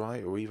to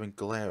cry or even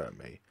glare at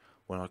me.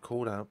 When I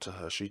called out to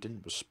her, she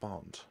didn't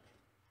respond.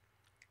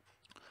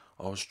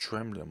 I was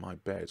trembling on my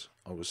bed.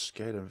 I was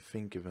scared and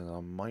thinking that I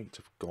might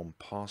have gone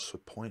past the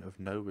point of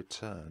no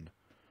return.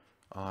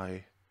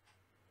 It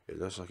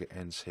looks like it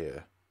ends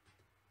here.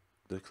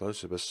 Look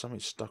closer, there's something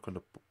stuck on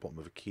the bottom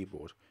of the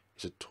keyboard.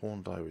 It's a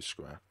torn diary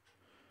scrap.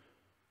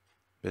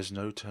 There's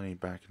no turning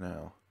back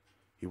now.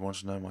 You want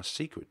to know my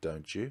secret,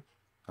 don't you?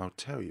 I'll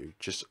tell you.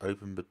 Just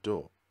open the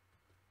door.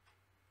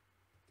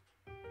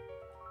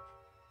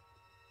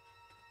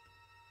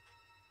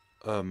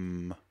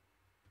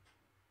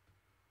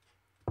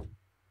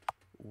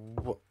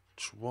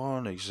 Which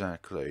one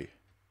exactly?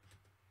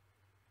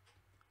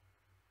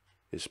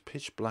 It's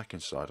pitch black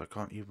inside. I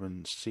can't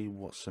even see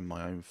what's in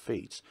my own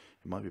feet.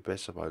 It might be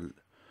best if I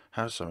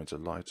have something to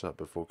light up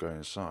before going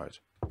inside.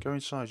 Go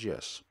inside,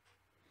 yes.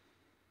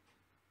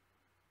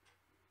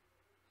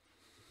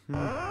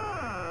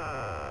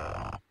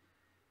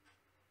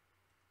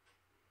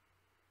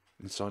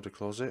 Inside the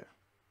closet?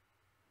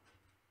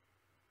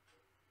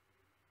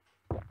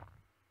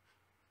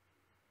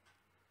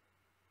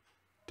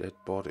 Dead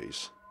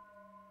bodies.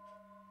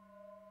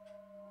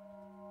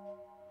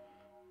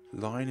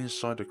 Lying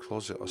inside the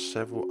closet are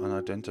several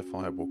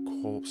unidentifiable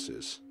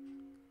corpses.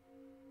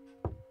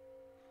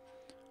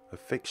 A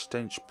thick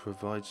stench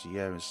provides the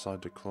air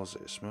inside the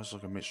closet. It smells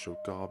like a mixture of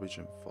garbage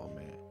and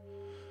vomit.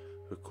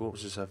 The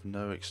corpses have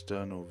no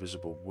external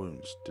visible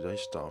wounds. Did they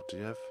starve to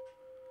death?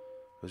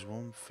 There's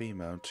one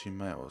female and 2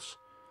 males.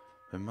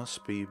 There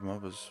must be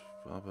mother,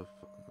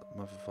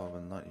 father,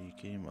 and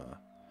leukemia.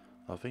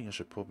 I think I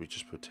should probably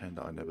just pretend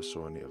that I never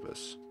saw any of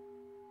this.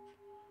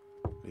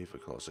 Leave the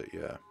closet,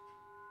 yeah.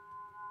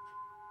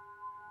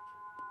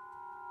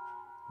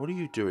 What are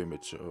you doing,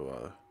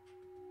 Matarou?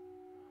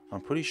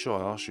 I'm pretty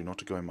sure I asked you not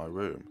to go in my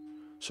room.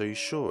 So you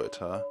saw it,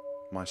 huh?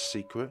 My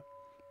secret?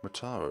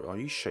 Matarou, are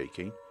you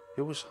shaking?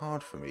 It was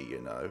hard for me, you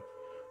know.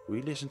 Will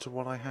you listen to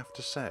what I have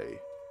to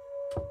say?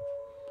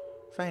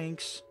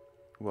 Thanks.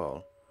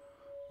 Well,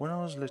 when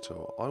I was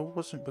little, I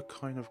wasn't the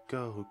kind of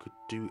girl who could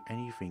do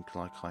anything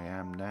like I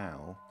am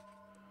now.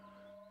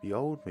 The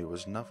old me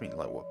was nothing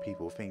like what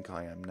people think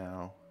I am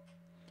now.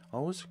 I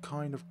was the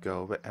kind of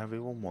girl that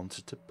everyone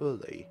wanted to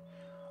bully.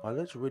 I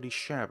looked really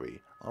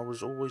shabby, I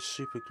was always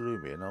super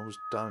gloomy, and I was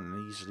done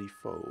and easily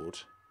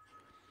fooled.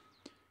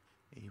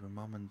 Even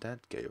Mum and Dad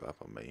gave up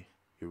on me.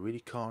 You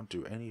really can't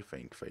do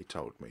anything, they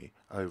told me,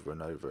 over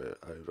and over,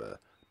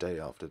 day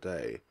after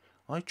day.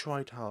 I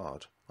tried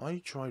hard.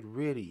 I tried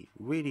really,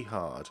 really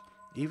hard,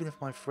 even if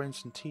my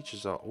friends and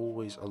teachers are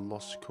always a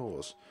lost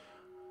cause.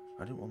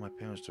 I didn't want my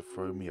parents to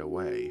throw me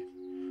away.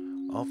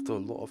 After a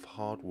lot of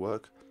hard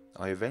work,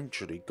 I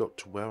eventually got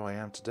to where I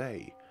am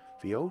today.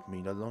 The old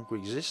me no longer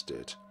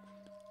existed.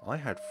 I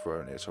had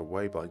thrown it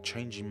away by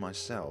changing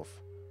myself.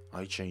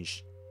 I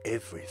changed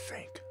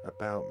everything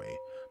about me.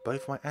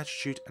 Both my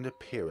attitude and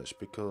appearance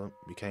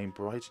became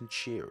bright and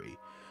cheery.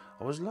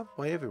 I was loved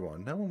by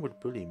everyone. No one would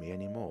bully me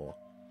anymore.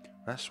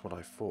 That's what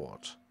I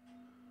thought.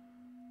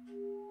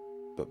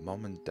 But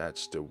Mum and Dad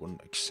still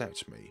wouldn't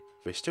accept me.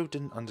 They still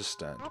didn't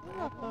understand me.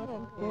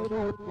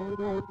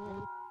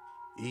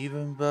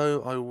 Even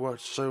though I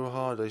worked so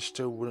hard, they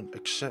still wouldn't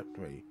accept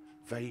me.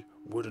 They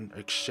wouldn't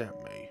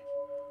accept me.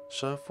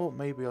 So I thought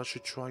maybe I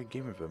should try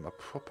giving them a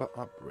proper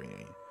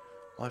upbringing.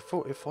 I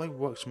thought if I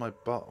worked my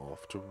butt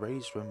off to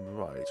raise them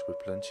right with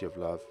plenty of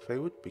love, they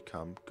would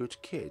become good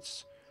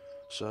kids.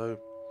 So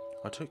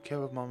I took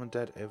care of Mum and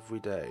Dad every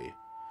day.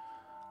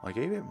 I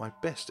gave it my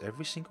best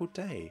every single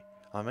day.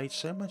 I made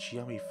so much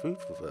yummy food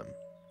for them.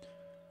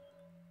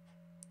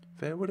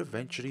 There would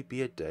eventually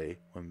be a day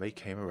when they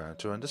came around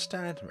to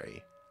understand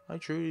me. I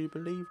truly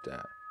believed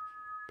that.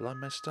 But I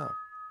messed up.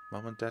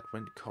 Mum and Dad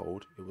went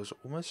cold. It was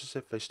almost as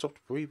if they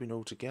stopped breathing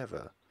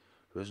altogether.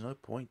 There was no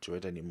point to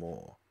it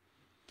anymore.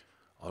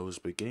 I was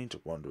beginning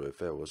to wonder if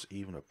there was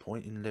even a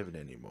point in living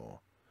anymore.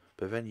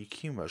 But then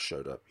Yukima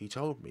showed up. He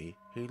told me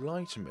he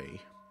lied to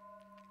me.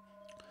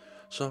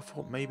 So I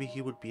thought maybe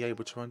he would be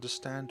able to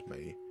understand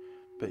me.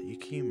 But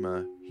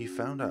Yukima, he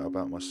found out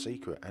about my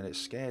secret and it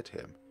scared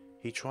him.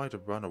 He tried to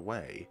run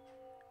away,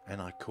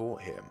 and I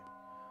caught him.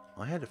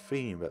 I had a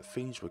feeling that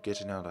things were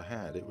getting out of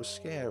hand. It was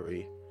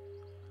scary.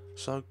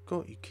 So I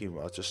got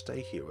Yukima to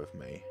stay here with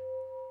me.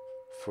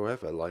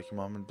 Forever, like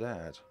Mum and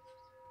Dad.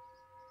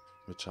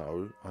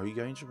 Matarou, are you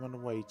going to run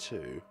away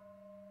too?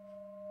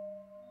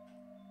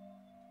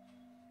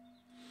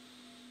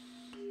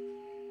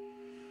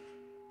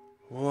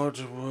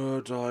 What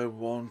would I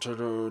want to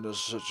do in this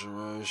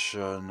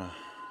situation?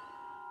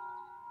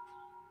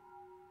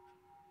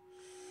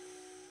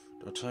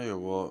 I'll tell you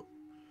what.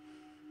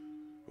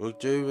 We'll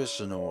do this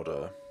in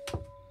order.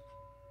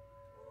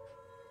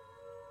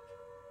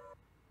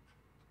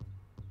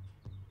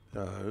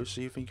 Oh,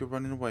 so you think you're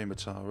running away,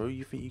 Matarou?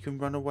 You think you can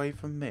run away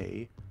from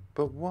me?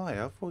 But why?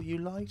 I thought you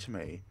lied to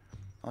me.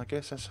 I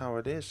guess that's how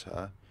it is,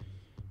 huh?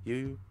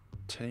 You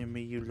telling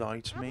me you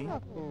lied to me?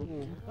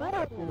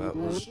 That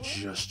was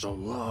just a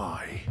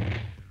lie.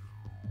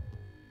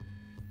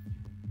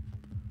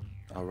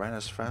 I ran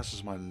as fast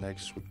as my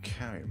legs would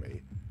carry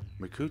me.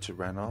 Mikoto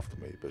ran after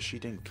me, but she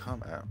didn't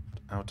come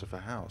out of the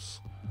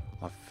house.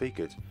 I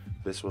figured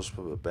this was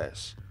for the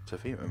best. To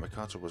think that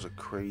Mikoto was a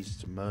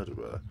crazed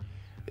murderer,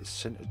 it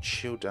sent a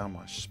chill down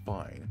my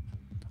spine.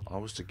 I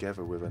was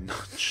together with a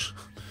nudge.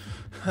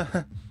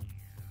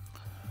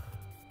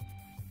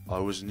 I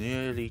was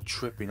nearly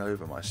tripping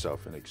over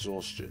myself in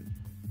exhaustion.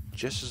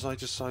 Just as I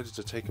decided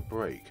to take a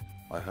break,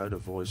 I heard a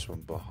voice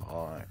from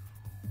behind.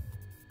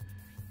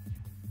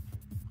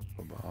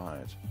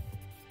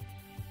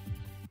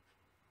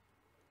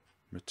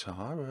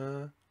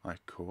 Matarou, I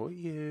caught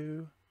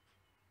you.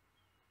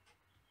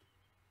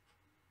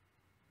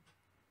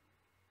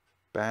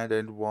 Bad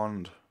end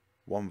one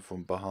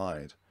from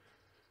behind.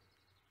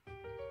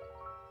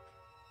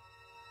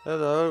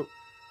 Hello.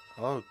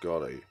 Oh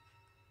golly.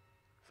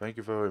 Thank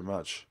you very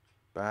much.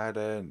 Bad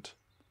end.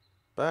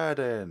 Bad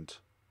end.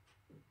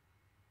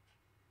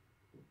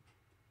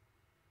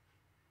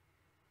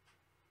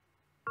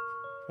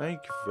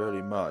 Thank you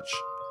very much.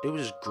 It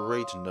was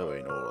great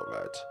knowing all of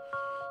that.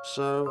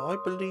 So I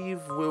believe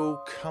we'll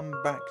come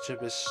back to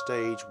this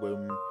stage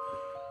when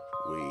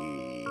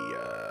we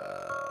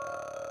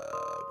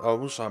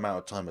also I'm out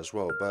of time as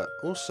well, but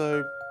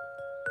also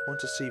want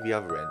to see the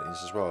other endings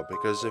as well,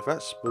 because if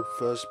that's the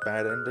first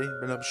bad ending,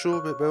 then I'm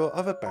sure that there are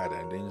other bad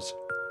endings,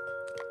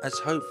 as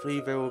hopefully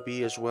there will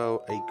be as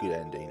well a good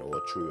ending or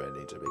a true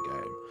ending to the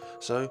game.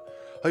 So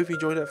hope you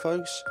enjoyed it,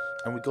 folks,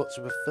 and we got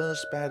to the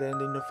first bad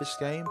ending of this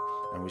game,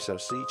 and we shall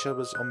see each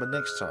other on the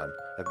next time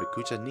at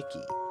Mikoto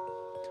Nikki.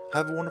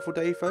 Have a wonderful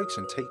day, folks,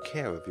 and take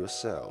care of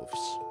yourselves.